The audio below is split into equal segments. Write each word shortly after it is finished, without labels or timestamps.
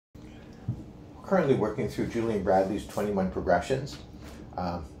currently working through Julian Bradley's 21 progressions.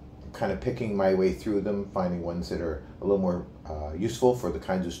 Kind of picking my way through them, finding ones that are a little more useful for the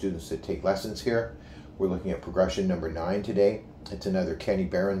kinds of students that take lessons here. We're looking at progression number 9 today. It's another Kenny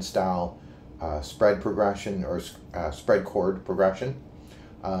Barron style spread progression or spread chord progression.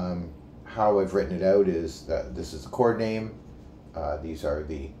 How I've written it out is that this is the chord name, these are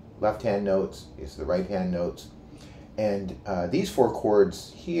the left hand notes, these are the right hand notes, and these 4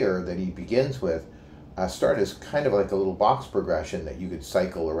 chords here that he begins with start as kind of like a little box progression that you could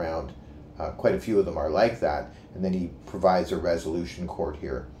cycle around. Quite a few of them are like that, and then he provides a resolution chord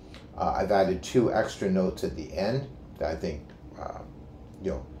here. I've added 2 extra notes at the end that I think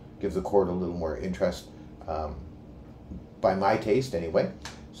gives the chord a little more interest, by my taste anyway.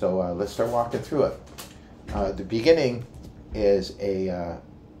 So let's start walking through it. The beginning is a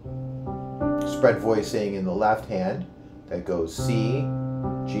spread voicing in the left hand that goes C,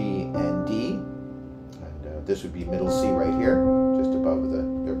 G, and D. And this would be middle C right here, just above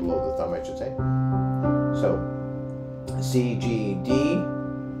or below the thumb, I should say. So C, G, D,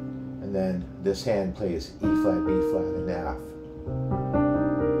 and then this hand plays E flat, B flat, and F.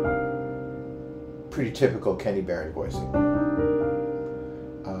 Pretty typical Kenny Barron voicing.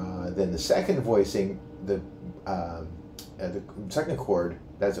 Then the second voicing, the second chord,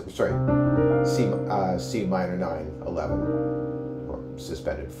 C minor 9, 11, or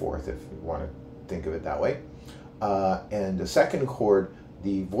suspended 4th if you want to think of it that way. And the second chord,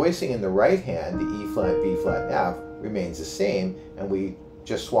 the voicing in the right hand, the E flat, B flat, F, remains the same, and we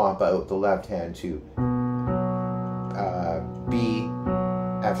just swap out the left hand to B,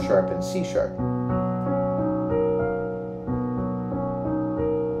 F sharp, and C sharp.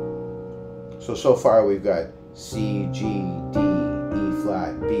 So far we've got C, G, D, E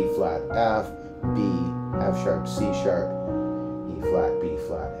flat, B flat, F, B, F sharp, C sharp, E flat, B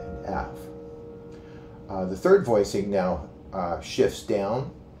flat, and F. The third voicing now shifts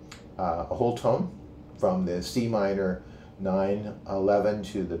down a whole tone from the C minor 9, 11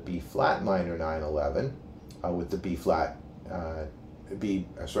 to the B flat minor 9, 11, with the B flat,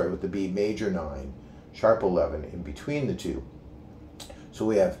 with the B major 9, sharp 11 in between the two. So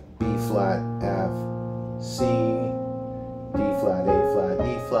we have B flat, F, C, D flat, A flat,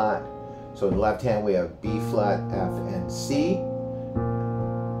 E flat. So in the left hand we have B flat, F, and C.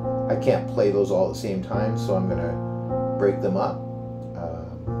 I can't play those all at the same time, so I'm going to break them up.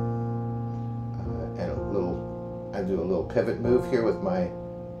 And I do a little pivot move here with my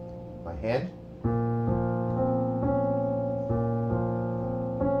hand.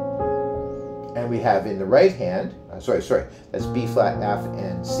 And we have in the right hand, that's B flat, F,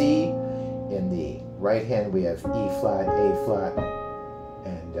 and C. In the right hand we have E flat, A flat,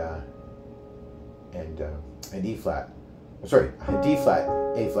 and E flat. D flat,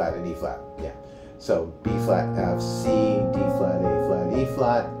 A flat, and E flat. Yeah. So B flat, F, C, D flat, A flat, E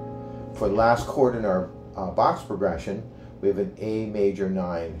flat. For the last chord in our box progression, we have an A major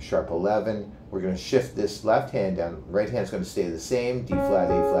 9, sharp 11. We're going to shift this left hand down. Right hand's going to stay the same, D flat,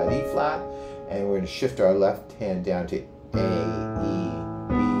 A flat, E flat. And we're going to shift our left hand down to A, E,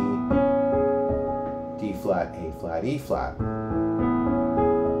 B, D flat, A flat, E flat.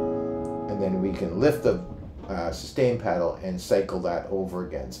 And then we can lift the sustain pedal and cycle that over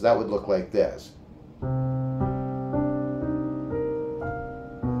again. So that would look like this.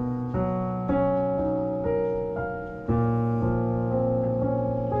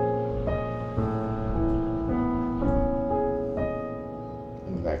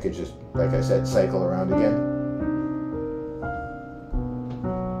 And I could just, like I said, cycle around again.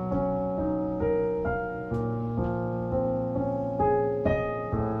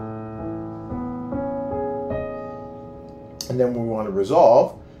 And then when we want to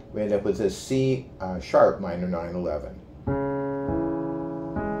resolve, we end up with this C sharp minor 9, 11.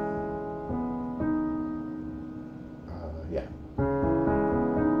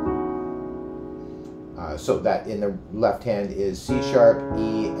 So that in the left hand is C sharp,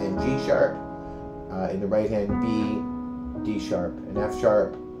 E, and G sharp. In the right hand, B, D sharp, and F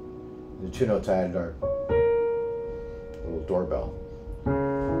sharp. The 2 notes I added are a little doorbell.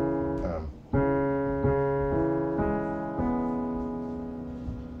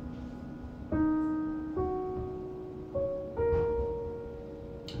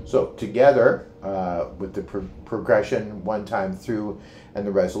 So together, with the progression one time through and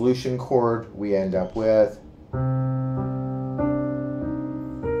the resolution chord, we end up with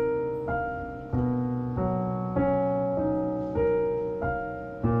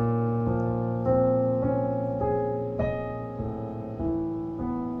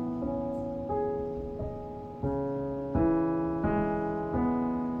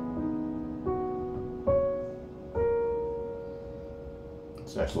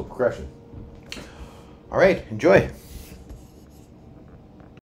It's a nice little progression. All right, enjoy.